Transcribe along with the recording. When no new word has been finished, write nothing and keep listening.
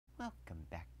Welcome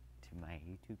back to my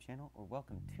YouTube channel, or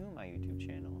welcome to my YouTube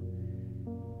channel.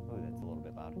 Oh, that's a little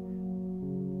bit loud.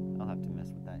 I'll have to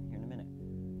mess with that here in a minute.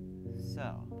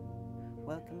 So,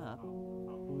 welcome up.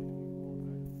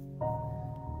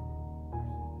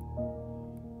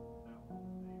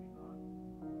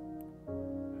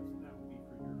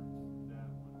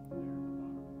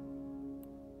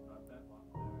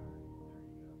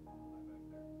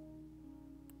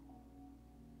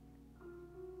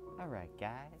 Alright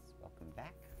guys, welcome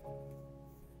back.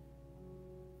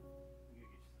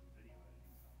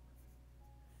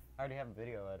 I already have a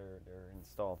video editor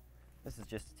installed. This is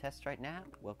just a test right now.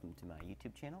 Welcome to my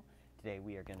YouTube channel. Today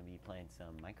we are going to be playing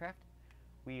some Minecraft.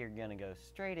 We are going to go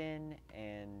straight in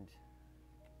and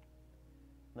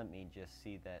let me just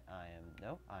see that I am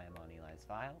on Eli's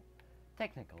file.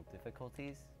 Technical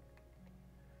difficulties.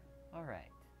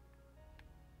 Alright.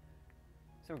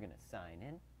 So we're going to sign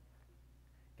in.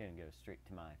 Gonna go straight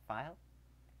to my file.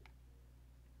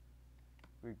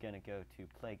 We're gonna go to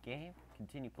play game,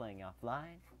 continue playing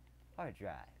offline, hard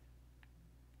drive.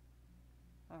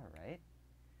 Alright,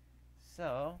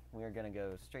 so we're gonna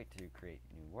go straight to create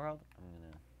new world. I'm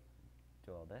gonna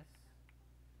do all this.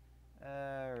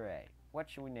 Alright,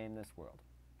 what should we name this world?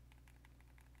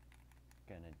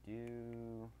 Gonna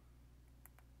do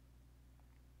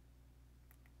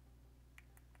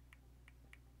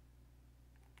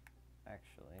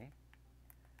actually,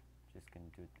 just going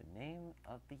to do it the name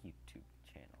of the YouTube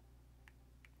channel.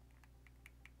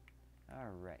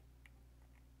 Alright.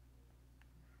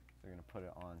 So we're going to put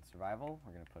it on survival.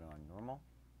 We're going to put it on normal.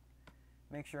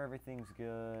 Make sure everything's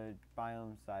good.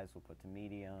 Biome size we'll put to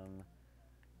medium.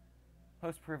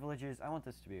 Host privileges. I want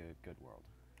this to be a good world.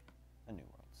 A new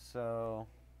world. So,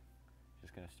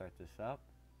 just going to start this up.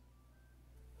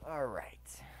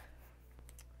 Alright.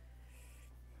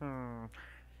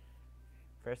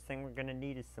 First thing we're gonna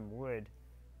need is some wood.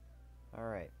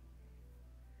 Alright.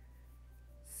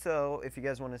 So, if you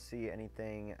guys want to see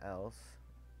anything else,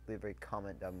 leave a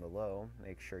comment down below.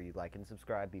 Make sure you like and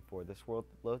subscribe before this world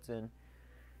loads in.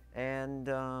 And,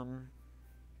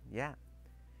 yeah.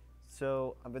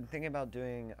 So, I've been thinking about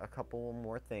doing a couple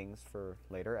more things for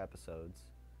later episodes.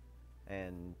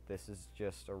 And this is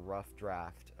just a rough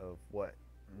draft of what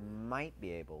might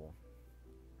be able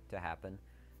to happen.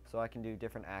 So I can do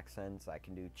different accents, I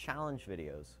can do challenge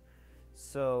videos.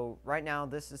 So right now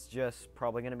this is just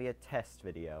probably going to be a test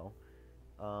video.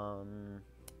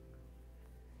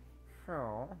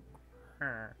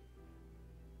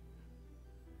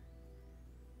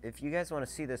 If you guys want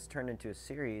to see this turn into a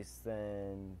series,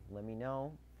 then let me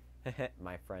know,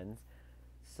 my friends.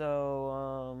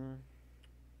 So,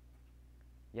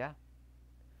 yeah.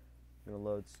 I'm going to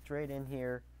load straight in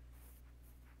here.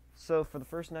 So for the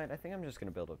first night, I think I'm just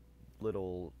going to build a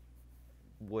little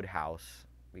wood house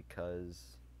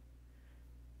because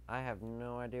I have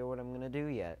no idea what I'm going to do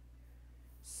yet.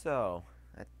 So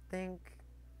I think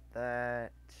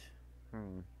that,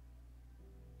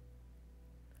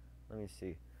 let me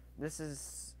see. This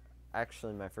is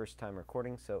actually my first time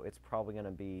recording, so it's probably going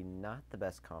to be not the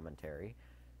best commentary,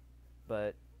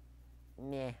 but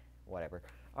meh, whatever.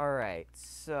 Alright,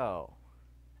 so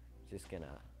just going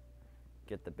to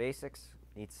get the basics,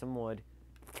 need some wood.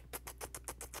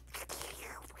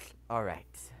 Alright.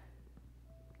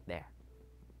 There.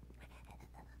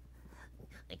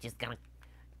 I just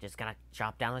gotta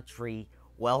chop down a tree.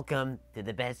 Welcome to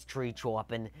the best tree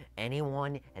chopping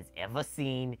anyone has ever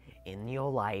seen in your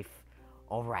life.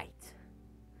 Alright.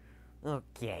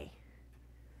 Okay.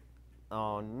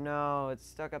 Oh no, it's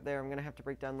stuck up there. I'm gonna have to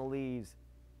break down the leaves.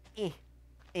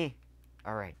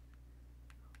 Alright.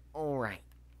 Alright.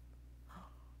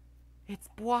 It's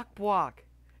Block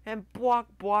and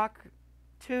Block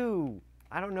 2.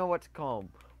 I don't know what to call him.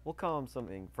 We'll call him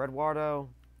something. Fredwardo,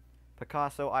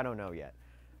 Picasso, I don't know yet.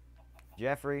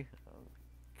 Jeffrey,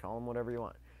 call him whatever you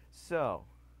want. So,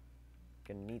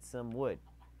 gonna need some wood.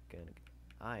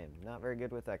 I am not very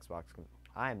good with Xbox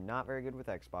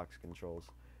controls.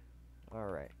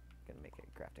 Alright, gonna make a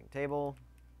crafting table.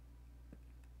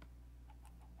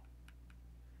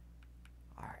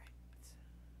 Alright.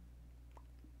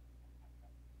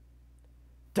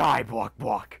 Die,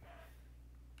 Block!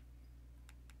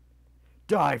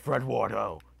 Die,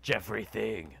 Fredwardo! Jeffrey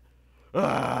Thing!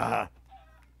 Ah!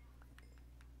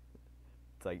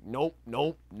 It's like, nope.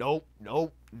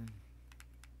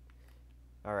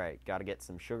 Alright, gotta get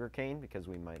some sugar cane because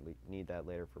we might need that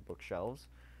later for bookshelves.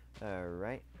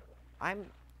 Alright. I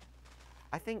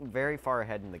think very far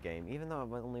ahead in the game. Even though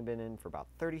I've only been in for about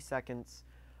 30 seconds,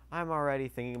 I'm already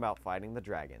thinking about fighting the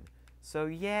dragon. So,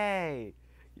 yay!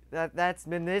 That's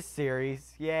been this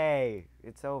series. Yay!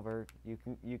 It's over. You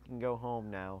can go home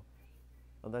now.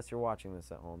 Unless you're watching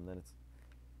this at home, then it's.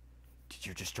 Did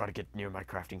you just try to get near my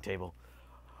crafting table?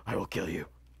 I will kill you.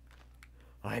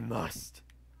 I must.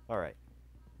 All right.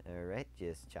 All right.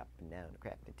 Just chopping down the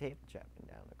crafting table. Chopping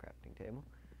down the crafting table.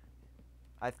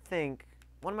 I think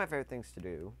one of my favorite things to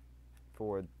do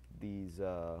for these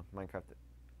Minecraft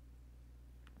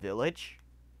village.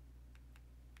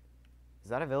 Is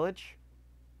that a village?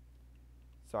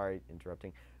 Sorry,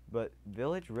 interrupting. But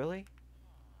village, really?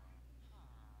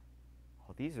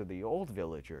 Oh, these are the old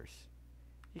villagers.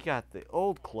 You got the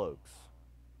old cloaks.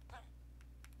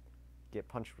 Get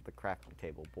punched with the crafting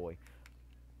table, boy.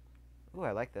 Ooh,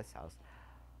 I like this house.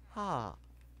 Ah,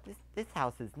 this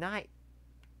house is nice.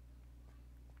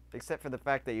 Except for the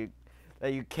fact that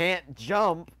you can't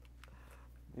jump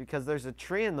because there's a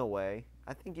tree in the way.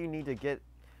 I think you need to get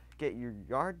your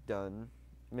yard done,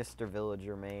 Mr.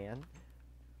 Villager Man.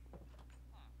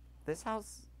 This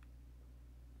house.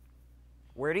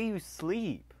 Where do you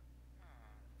sleep?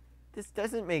 This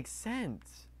doesn't make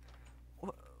sense.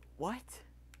 What?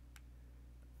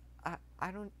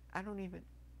 I don't even.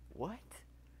 What?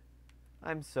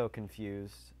 I'm so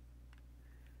confused.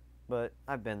 But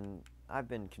I've been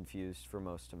confused for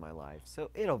most of my life,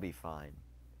 so it'll be fine.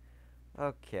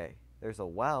 Okay, there's a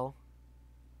well.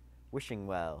 Wishing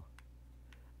well.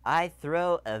 I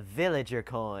throw a villager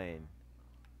coin.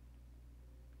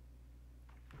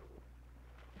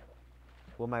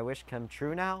 Will my wish come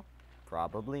true now?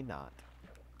 Probably not.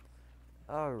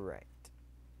 Alright.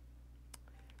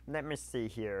 Let me see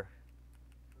here.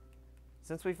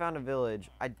 Since we found a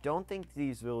village, I don't think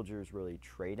these villagers really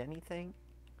trade anything.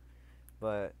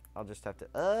 But I'll just have to...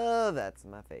 Oh, that's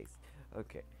my face.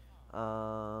 Okay.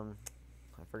 I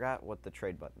forgot what the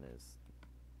trade button is.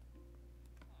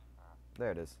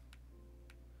 There it is.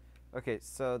 Okay,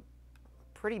 so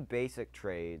pretty basic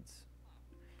trades.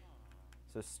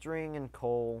 So string and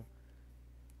coal.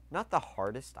 Not the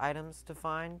hardest items to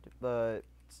find, but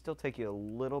still take you a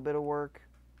little bit of work.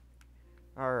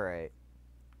 Alright.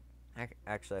 I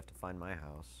actually have to find my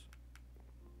house.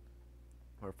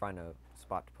 Or find a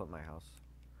spot to put my house.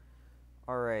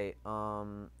 Alright,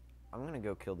 I'm gonna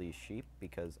go kill these sheep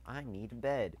because I need a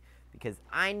bed. Because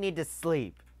I need to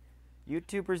sleep.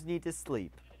 YouTubers need to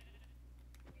sleep.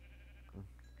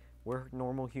 We're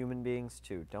normal human beings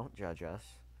too. Don't judge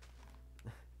us.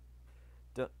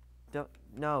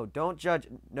 Don't judge.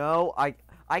 No,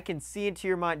 I can see into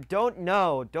your mind.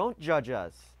 Don't judge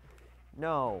us.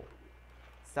 No.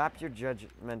 Stop your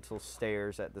judgmental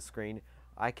stares at the screen.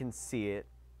 I can see it,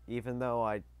 even though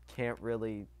I can't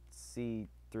really see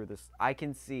through this. I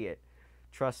can see it.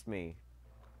 Trust me.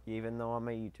 Even though I'm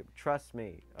a YouTuber. Trust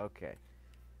me. Okay.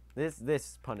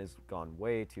 This pun has gone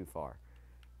way too far.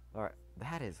 Alright.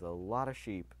 That is a lot of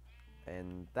sheep.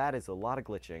 And that is a lot of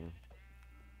glitching.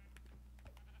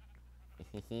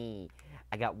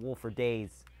 I got wool for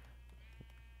days.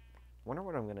 Wonder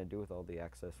what I'm gonna do with all the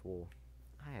excess wool.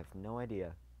 I have no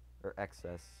idea. Or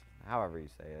excess. However you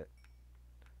say it.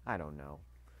 I don't know.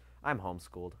 I'm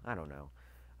homeschooled. I don't know.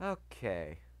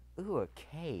 Okay. Ooh, a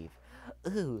cave.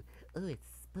 Ooh, it's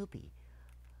spoopy.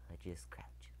 I just crouch.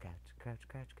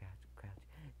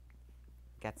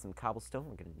 Got some cobblestone.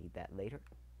 We're gonna need that later.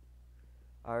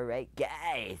 Alright,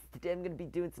 guys. Today I'm gonna be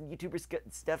doing some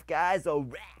YouTuber stuff, guys.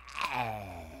 Alright.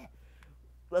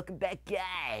 Welcome back,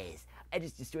 guys. I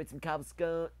just destroyed some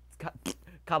cobblestone.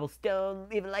 Cobblestone.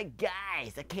 Leave a like,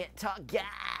 guys. I can't talk,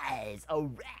 guys.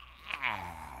 Alright.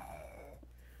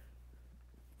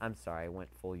 I'm sorry, I went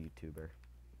full YouTuber.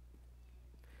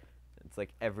 It's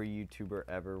like every YouTuber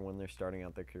ever when they're starting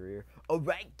out their career.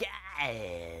 Alright,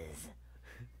 guys.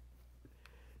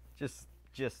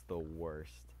 Just the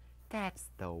worst. That's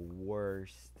the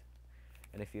worst.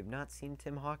 And if you've not seen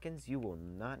Tim Hawkins, you will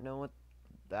not know what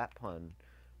that pun.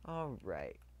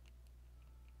 Alright.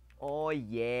 Oh,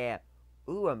 yeah.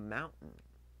 Ooh, a mountain.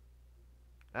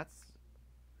 That's...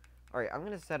 Alright, I'm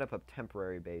going to set up a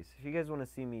temporary base. If you guys want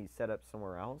to see me set up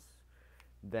somewhere else,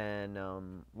 then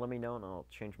let me know and I'll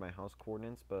change my house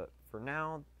coordinates. But for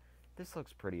now, this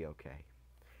looks pretty okay.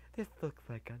 This looks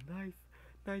like a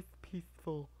nice,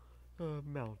 peaceful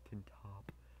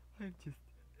mountaintop. I'm just...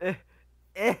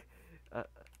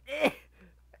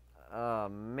 Oh,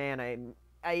 man,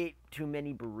 I ate too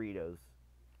many burritos.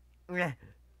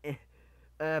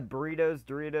 Burritos,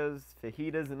 Doritos,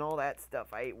 fajitas, and all that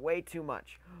stuff. I ate way too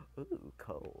much. Ooh,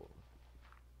 coal.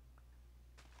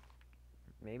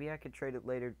 Maybe I could trade it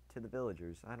later to the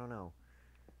villagers. I don't know.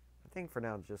 I think for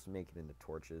now, just make it into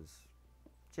torches.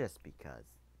 Just because.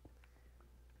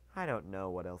 I don't know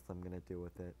what else I'm going to do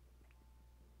with it.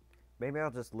 Maybe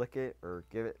I'll just lick it or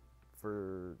give it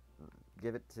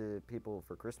to people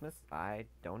for Christmas. I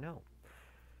don't know.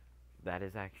 That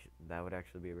would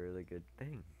actually be a really good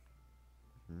thing.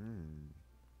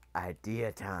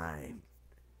 Idea time.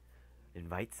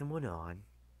 Invite someone on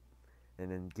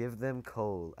and then give them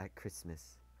coal at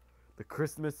Christmas. The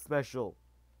Christmas special.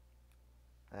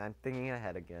 I'm thinking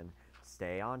ahead again.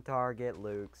 Stay on target,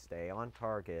 Luke. Stay on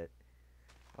target.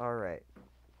 Alright.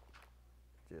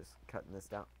 Just cutting this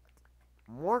down.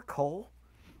 More coal?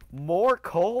 More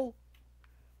coal?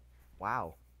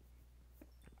 Wow.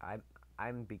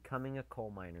 I'm becoming a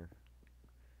coal miner.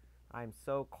 I'm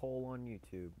so coal on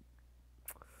YouTube.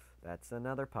 That's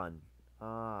another pun.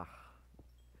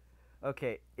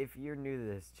 Okay, if you're new to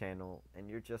this channel and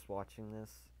you're just watching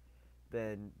this,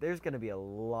 then there's going to be a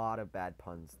lot of bad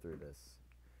puns through this.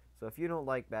 So if you don't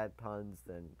like bad puns,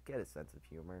 then get a sense of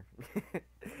humor.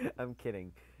 I'm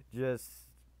kidding. Just,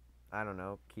 I don't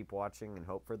know, keep watching and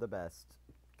hope for the best.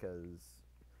 Because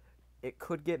it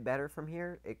could get better from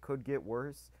here. It could get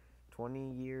worse.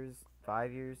 20 years,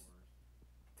 5 years,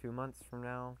 2 months from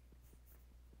now.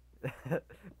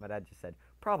 My dad just said,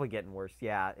 probably getting worse.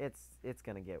 Yeah, it's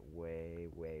going to get way,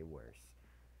 way worse.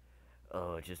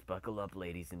 Oh, just buckle up,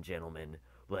 ladies and gentlemen.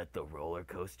 Let the roller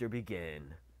coaster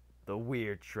begin. The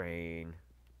weird train.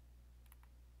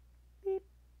 Beep.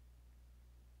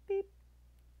 Beep.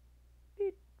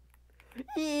 Beep.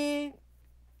 Eee.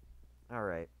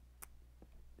 Alright.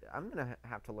 I'm going to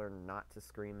have to learn not to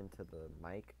scream into the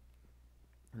mic.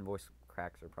 And voice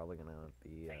cracks are probably going to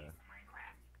be...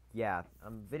 Yeah,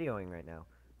 I'm videoing right now.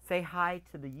 Say hi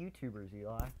to the YouTubers,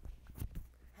 Eli.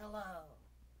 Hello.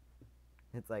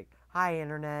 It's like, hi,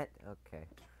 Internet. Okay.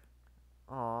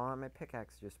 Aw, my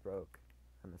pickaxe just broke.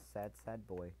 I'm a sad, sad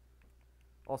boy.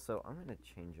 Also, I'm going to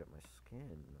change up my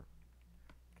skin.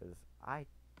 Because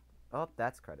Oh,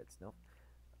 that's credits. Nope.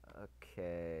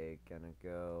 Okay, gonna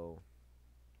go...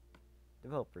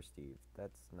 Developer Steve.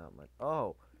 That's not much.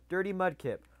 Oh, Dirty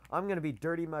Mudkip. I'm going to be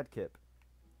Dirty Mudkip.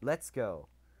 Let's go.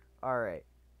 Alright.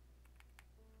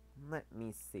 Let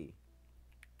me see.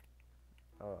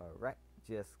 Alright.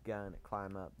 Just gonna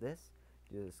climb up this.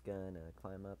 Just gonna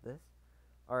climb up this.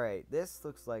 Alright, this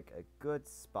looks like a good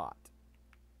spot.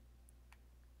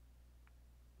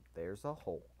 There's a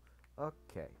hole.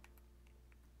 Okay.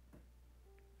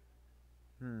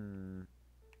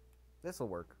 This'll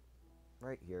work.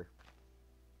 Right here.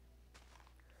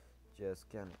 Just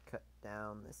gonna cut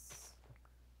down this.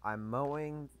 I'm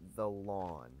mowing the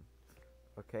lawn.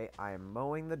 Okay, I am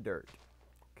mowing the dirt.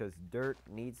 Because dirt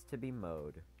needs to be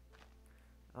mowed.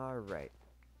 Alright.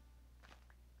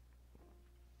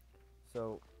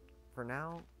 So, for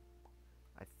now,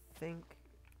 I think...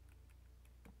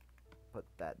 Put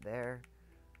that there.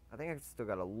 I think I've still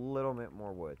got a little bit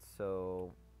more wood,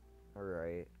 so...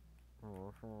 Alright.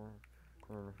 Gonna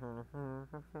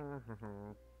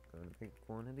pick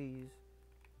one of these.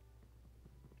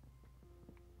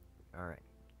 Alright.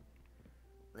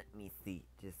 Let me see.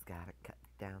 Just gotta cut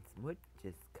down some wood.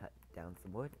 Just cut down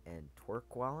some wood and twerk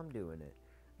while I'm doing it.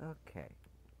 Okay.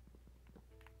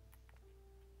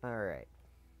 Alright.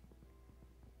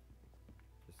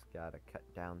 Just gotta cut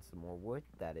down some more wood.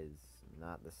 That is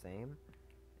not the same.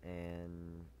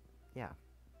 And yeah.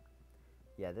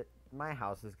 Yeah, my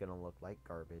house is gonna look like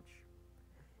garbage.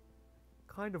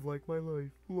 Kind of like my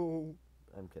life. Lol.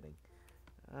 I'm kidding.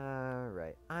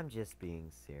 Alright. I'm just being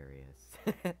serious.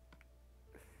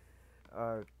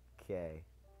 Okay.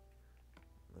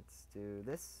 Let's do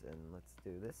this, and let's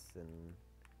do this, and...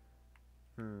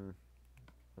 I'm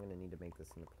gonna need to make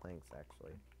this into planks,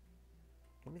 actually.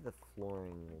 Maybe the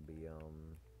flooring will be,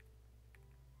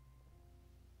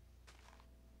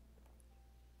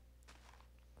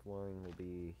 Flooring will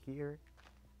be here,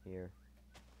 here.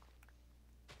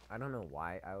 I don't know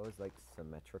why I always like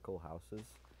symmetrical houses.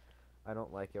 I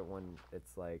don't like it when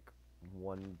it's, like,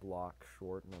 one block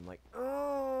short, and I'm like,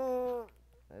 oh!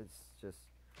 It's just...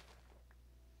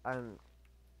 I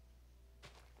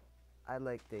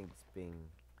like things being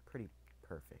pretty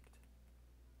perfect.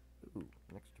 Ooh,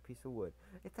 an extra piece of wood.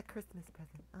 It's a Christmas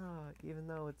present. Oh, even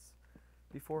though it's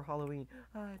before Halloween.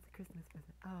 Oh, it's a Christmas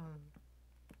present. Oh.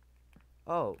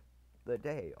 Oh, the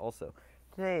day also.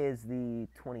 Today is the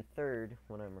 23rd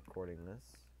when I'm recording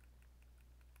this.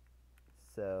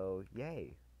 So,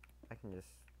 yay. I can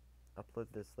just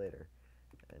upload this later.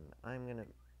 And I'm gonna...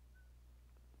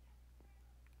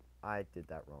 I did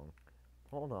that wrong.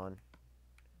 Hold on.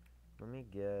 Let me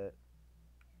get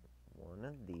one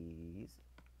of these.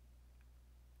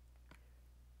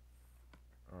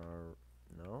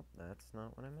 Nope, that's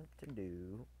not what I meant to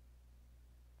do.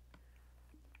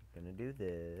 I'm gonna do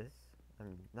this.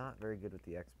 I'm not very good with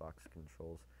the Xbox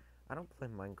controls. I don't play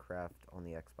Minecraft on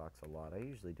the Xbox a lot. I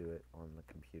usually do it on the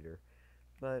computer.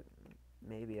 But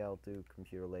maybe I'll do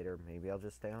computer later. Maybe I'll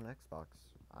just stay on Xbox.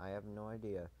 I have no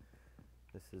idea.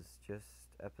 This is just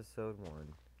episode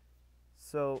 1.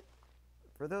 So,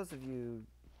 for those of you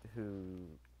who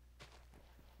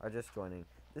are just joining,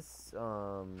 this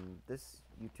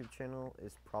YouTube channel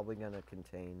is probably gonna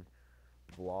contain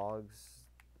vlogs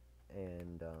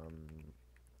and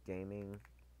gaming,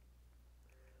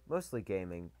 mostly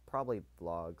gaming, probably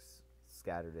vlogs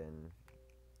scattered in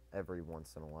every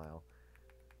once in a while,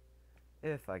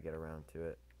 if I get around to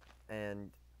it.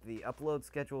 And the upload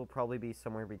schedule will probably be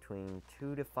somewhere between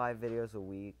 2 to 5 videos a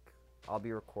week. I'll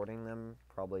be recording them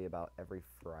probably about every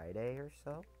Friday or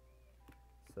so.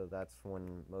 So that's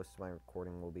when most of my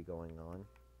recording will be going on.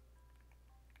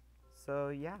 So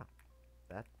yeah,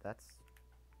 that's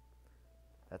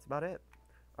about it.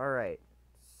 Alright,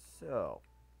 so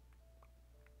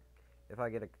if I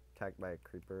get attacked by a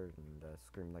creeper and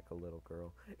scream like a little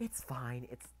girl, it's fine.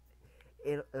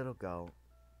 It'll go.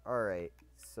 Alright,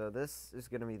 so this is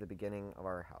gonna be the beginning of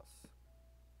our house.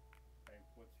 Okay,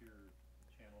 what's your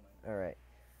channel name? Alright.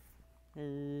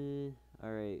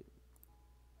 Alright,